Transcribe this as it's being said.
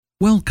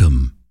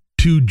Welcome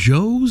to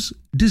Joe's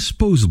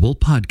Disposable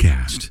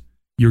Podcast,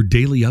 your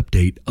daily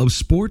update of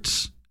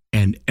sports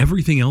and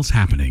everything else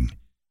happening.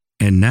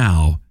 And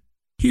now,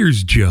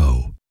 here's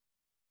Joe.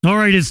 All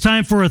right, it's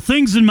time for a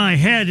Things in My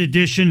Head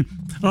edition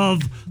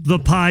of the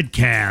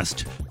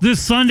podcast.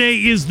 This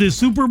Sunday is the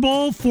Super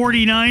Bowl,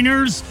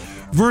 49ers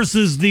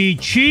versus the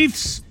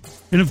Chiefs.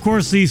 And of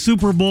course, the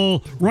Super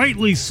Bowl,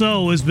 rightly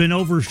so, has been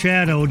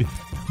overshadowed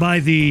by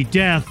the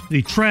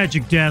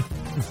tragic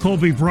death of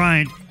Kobe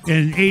Bryant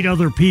and 8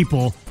 other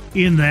people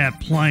in that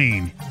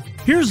plane.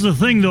 Here's the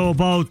thing, though,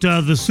 about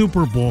the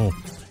Super Bowl.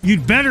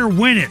 You'd better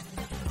win it,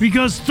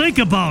 because think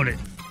about it.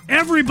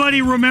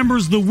 Everybody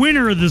remembers the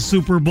winner of the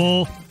Super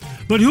Bowl,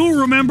 but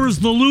who remembers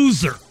the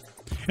loser?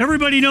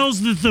 Everybody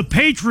knows that the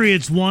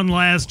Patriots won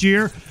last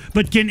year,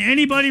 but can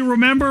anybody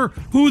remember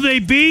who they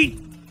beat?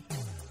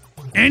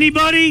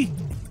 Anybody?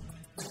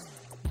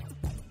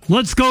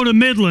 Let's go to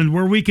Midland,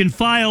 where we can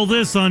file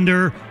this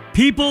under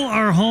People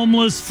Are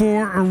Homeless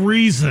for a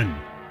Reason.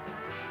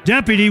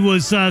 Deputy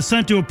was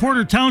sent to a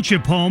Porter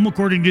Township home,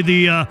 according to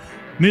the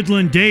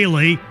Midland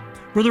Daily,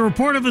 for the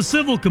report of a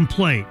civil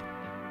complaint.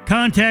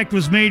 Contact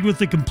was made with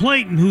the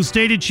complainant, who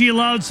stated she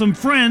allowed some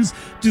friends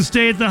to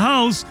stay at the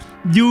house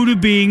due to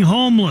being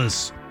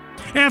homeless.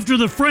 After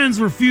the friends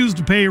refused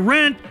to pay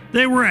rent,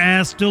 they were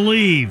asked to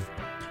leave.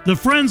 The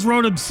friends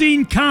wrote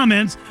obscene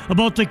comments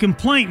about the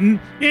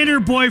complainant and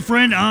her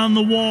boyfriend on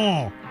the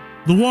wall.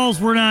 The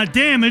walls were not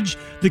damaged.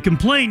 The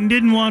complainant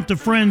didn't want the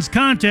friends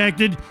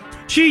contacted.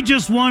 She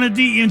just wanted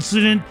the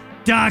incident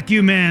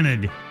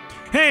documented.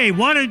 Hey,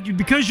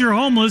 because you're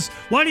homeless,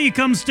 why don't you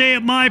come stay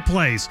at my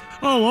place?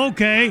 Oh,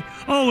 okay.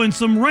 Oh, and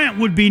some rent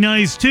would be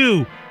nice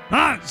too.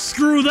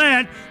 Screw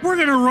that. We're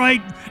going to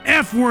write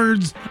F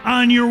words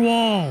on your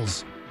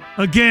walls.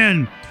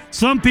 Again,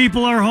 some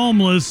people are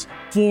homeless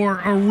for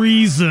a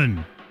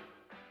reason.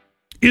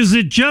 Is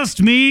it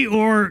just me,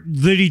 or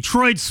the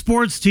Detroit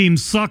sports team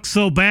sucks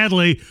so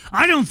badly,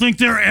 I don't think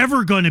they're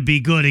ever going to be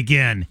good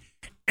again.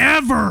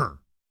 Ever.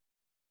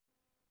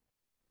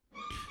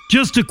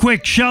 Just a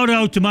quick shout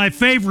out to my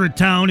favorite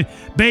town,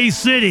 Bay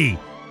City.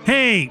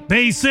 Hey,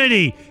 Bay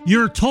City,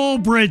 your toll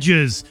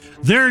bridges,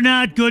 they're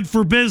not good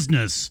for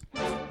business.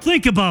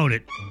 Think about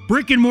it.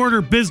 Brick and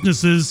mortar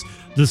businesses,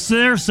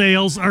 their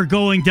sales are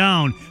going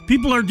down.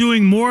 People are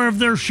doing more of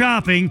their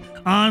shopping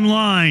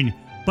online.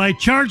 By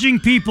charging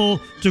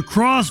people to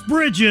cross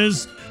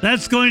bridges,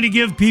 that's going to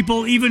give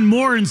people even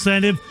more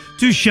incentive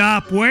to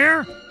shop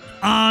where?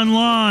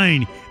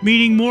 Online,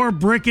 meaning more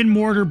brick and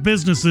mortar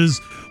businesses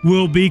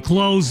will be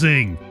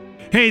closing.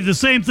 Hey, the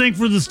same thing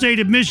for the state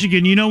of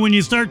Michigan. You know, when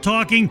you start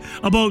talking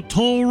about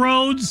toll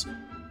roads,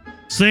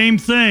 same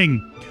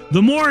thing.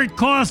 The more it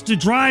costs to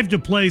drive to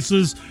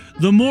places,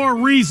 the more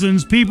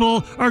reasons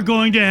people are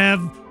going to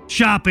have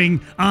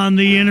shopping on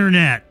the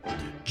internet.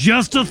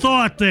 Just a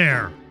thought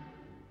there.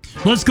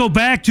 Let's go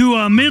back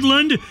to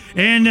Midland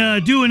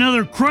and do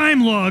another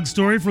crime log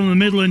story from the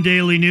Midland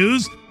Daily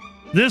News.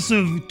 This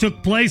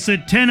took place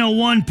at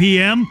 10:01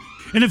 p.m.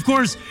 And of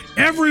course,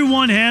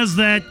 everyone has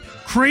that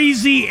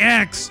crazy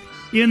ex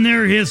in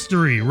their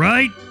history,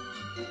 right?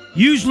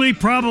 Usually,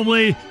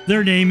 probably,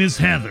 their name is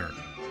Heather.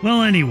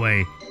 Well,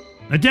 anyway,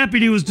 a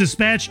deputy was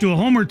dispatched to a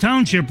Homer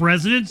Township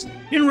residence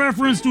in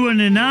reference to an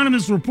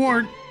anonymous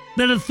report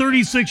that a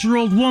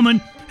 36-year-old woman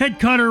had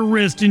cut her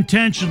wrist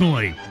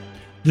intentionally.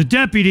 The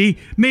deputy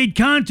made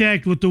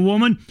contact with the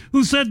woman,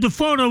 who said the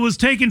photo was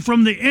taken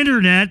from the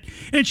internet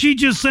and she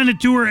just sent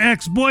it to her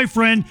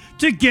ex-boyfriend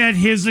to get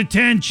his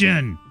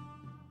attention.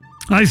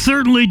 I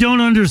certainly don't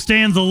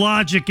understand the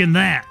logic in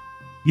that.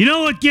 You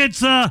know what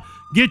gets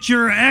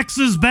your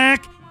exes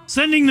back?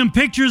 Sending them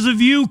pictures of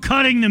you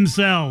cutting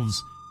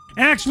themselves.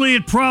 Actually,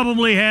 it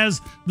probably has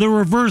the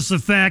reverse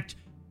effect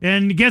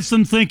and gets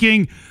them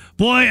thinking,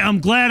 boy, I'm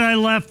glad I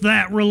left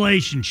that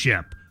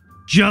relationship.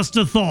 Just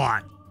a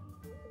thought.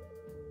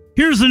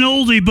 Here's an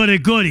oldie but a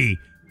goodie.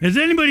 Has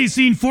anybody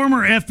seen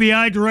former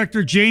FBI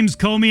Director James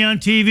Comey on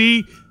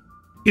TV?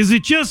 Is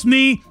it just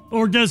me,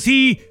 or does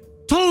he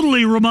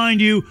totally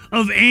remind you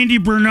of Andy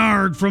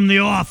Bernard from The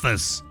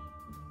Office?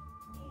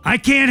 I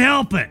can't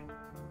help it.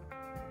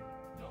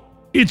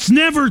 It's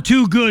never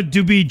too good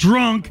to be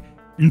drunk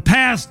and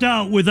passed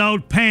out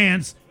without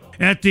pants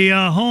at the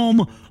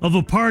home of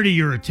a party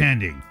you're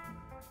attending.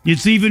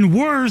 It's even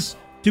worse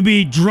to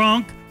be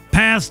drunk,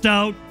 passed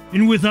out,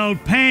 and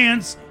without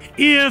pants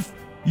if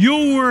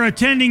you were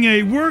attending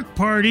a work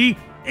party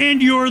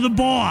and you're the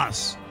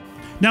boss.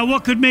 Now,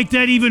 what could make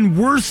that even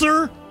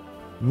worser?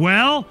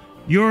 Well,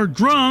 you're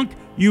drunk,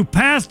 you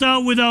passed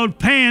out without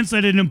pants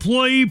at an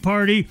employee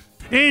party,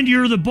 and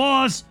you're the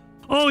boss.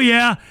 Oh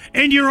yeah,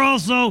 and you're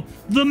also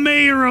the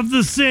mayor of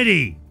the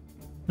city.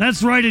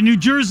 That's right, a New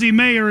Jersey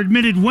mayor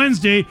admitted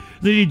Wednesday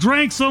that he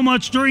drank so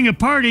much during a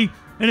party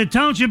at a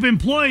township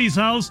employee's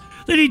house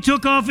that he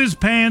took off his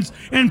pants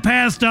and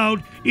passed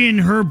out in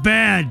her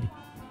bed.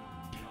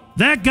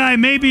 That guy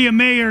may be a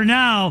mayor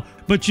now,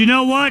 but you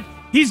know what?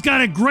 He's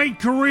got a great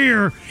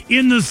career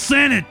in the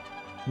Senate,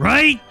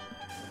 right?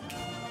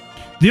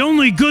 The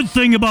only good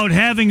thing about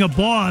having a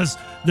boss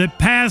that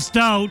passed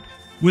out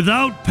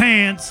without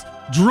pants,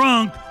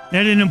 drunk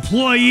at an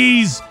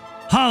employee's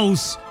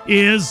house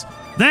is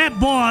that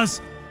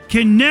boss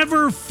can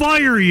never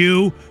fire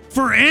you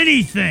for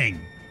anything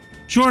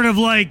short of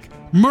like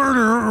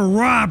murder or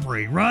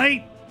robbery,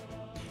 right?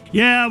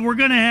 Yeah, we're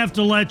going to have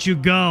to let you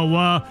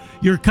go.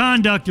 Your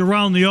conduct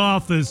around the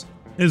office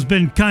has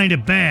been kind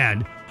of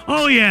bad.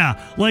 Oh,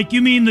 yeah, like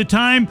you mean the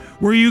time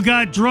where you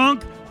got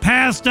drunk,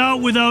 passed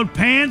out without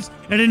pants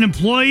at an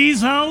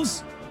employee's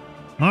house?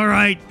 All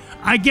right,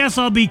 I guess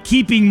I'll be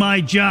keeping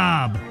my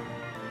job.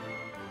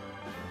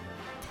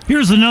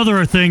 Here's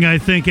another thing I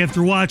think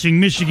after watching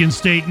Michigan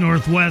State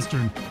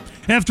Northwestern.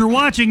 After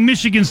watching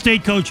Michigan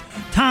State coach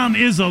Tom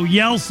Izzo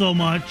yell so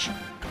much,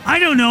 I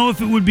don't know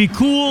if it would be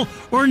cool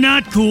or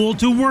not cool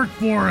to work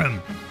for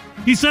him.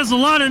 He says a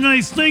lot of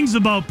nice things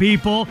about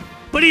people,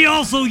 but he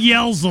also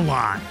yells a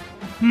lot.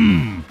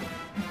 Kind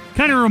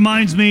of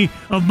reminds me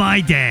of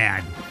my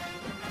dad.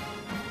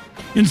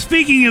 And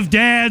speaking of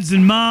dads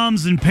and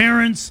moms and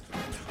parents,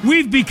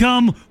 we've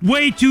become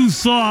way too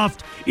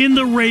soft in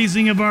the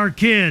raising of our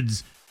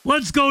kids.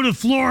 Let's go to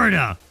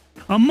Florida.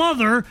 A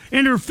mother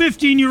and her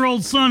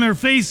 15-year-old son are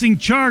facing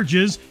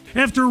charges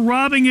after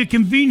robbing a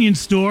convenience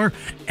store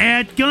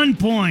at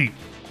gunpoint.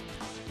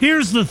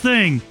 Here's the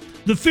thing.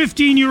 The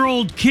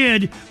 15-year-old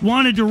kid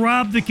wanted to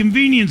rob the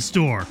convenience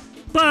store,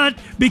 but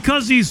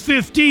because he's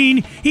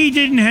 15, he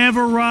didn't have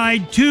a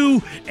ride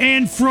to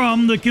and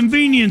from the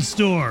convenience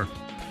store.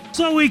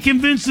 So he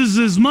convinces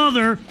his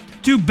mother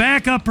to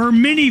back up her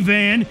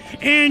minivan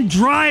and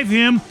drive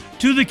him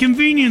to the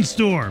convenience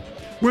store,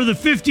 where the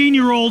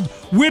 15-year-old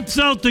whips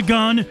out the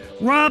gun,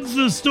 robs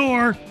the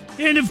store,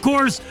 and of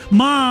course,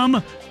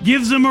 mom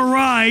gives him a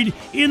ride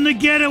in the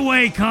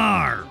getaway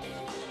car.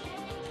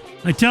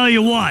 I tell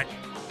you what,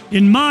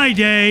 in my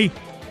day,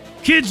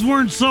 kids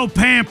weren't so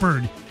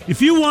pampered.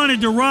 If you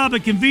wanted to rob a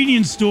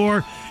convenience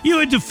store, you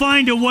had to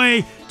find a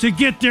way to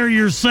get there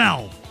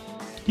yourself.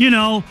 You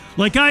know,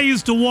 like I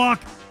used to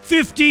walk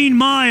 15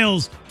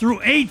 miles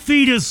through 8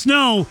 feet of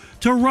snow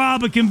to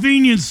rob a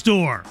convenience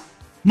store.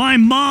 My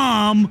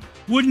mom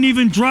wouldn't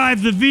even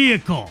drive the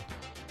vehicle.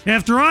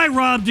 After I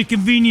robbed a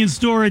convenience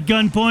store at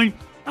gunpoint,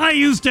 I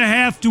used to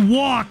have to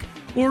walk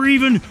or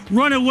even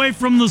run away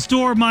from the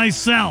store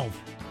myself.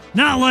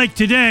 Not like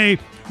today,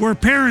 where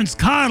parents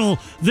coddle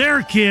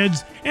their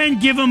kids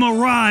and give them a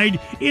ride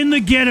in the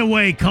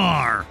getaway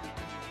car.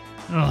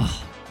 Ugh.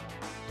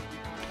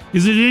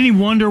 Is it any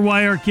wonder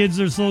why our kids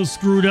are so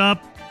screwed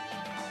up?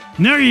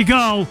 And there you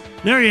go.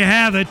 There you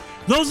have it.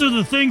 Those are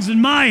the things in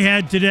my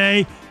head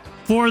today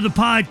for the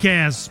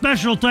podcast.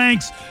 Special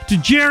thanks to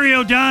Jerry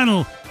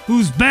O'Donnell,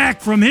 who's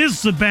back from his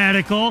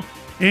sabbatical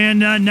and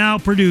now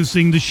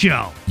producing the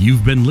show.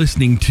 You've been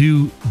listening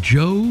to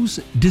Joe's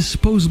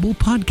Disposable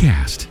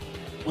Podcast.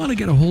 Want to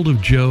get a hold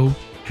of Joe?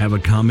 Have a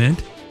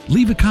comment?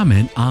 Leave a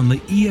comment on the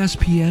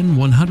ESPN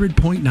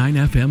 100.9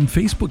 FM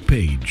Facebook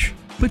page.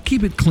 But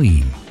keep it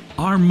clean.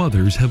 Our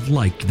mothers have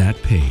liked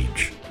that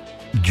page.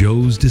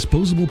 Joe's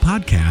Disposable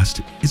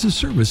Podcast is a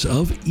service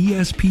of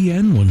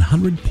ESPN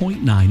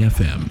 100.9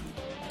 FM.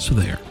 So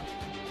there.